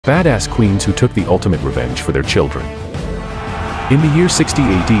badass queens who took the ultimate revenge for their children. In the year 60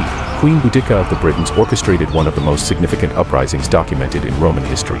 AD, Queen Boudica of the Britons orchestrated one of the most significant uprisings documented in Roman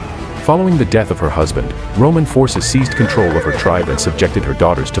history. Following the death of her husband, Roman forces seized control of her tribe and subjected her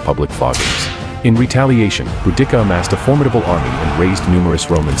daughters to public floggings. In retaliation, Boudica amassed a formidable army and razed numerous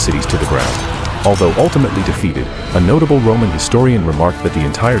Roman cities to the ground. Although ultimately defeated, a notable Roman historian remarked that the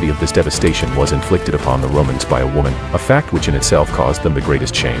entirety of this devastation was inflicted upon the Romans by a woman, a fact which in itself caused them the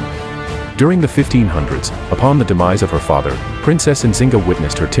greatest shame. During the 1500s, upon the demise of her father, Princess Nzinga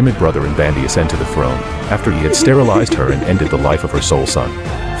witnessed her timid brother Mbandi ascend to the throne, after he had sterilized her and ended the life of her sole son.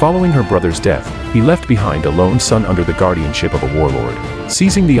 Following her brother's death, he left behind a lone son under the guardianship of a warlord.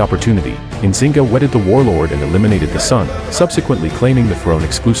 Seizing the opportunity, Nzinga wedded the warlord and eliminated the son, subsequently claiming the throne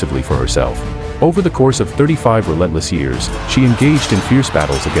exclusively for herself. Over the course of 35 relentless years, she engaged in fierce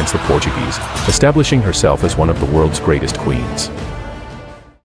battles against the Portuguese, establishing herself as one of the world's greatest queens.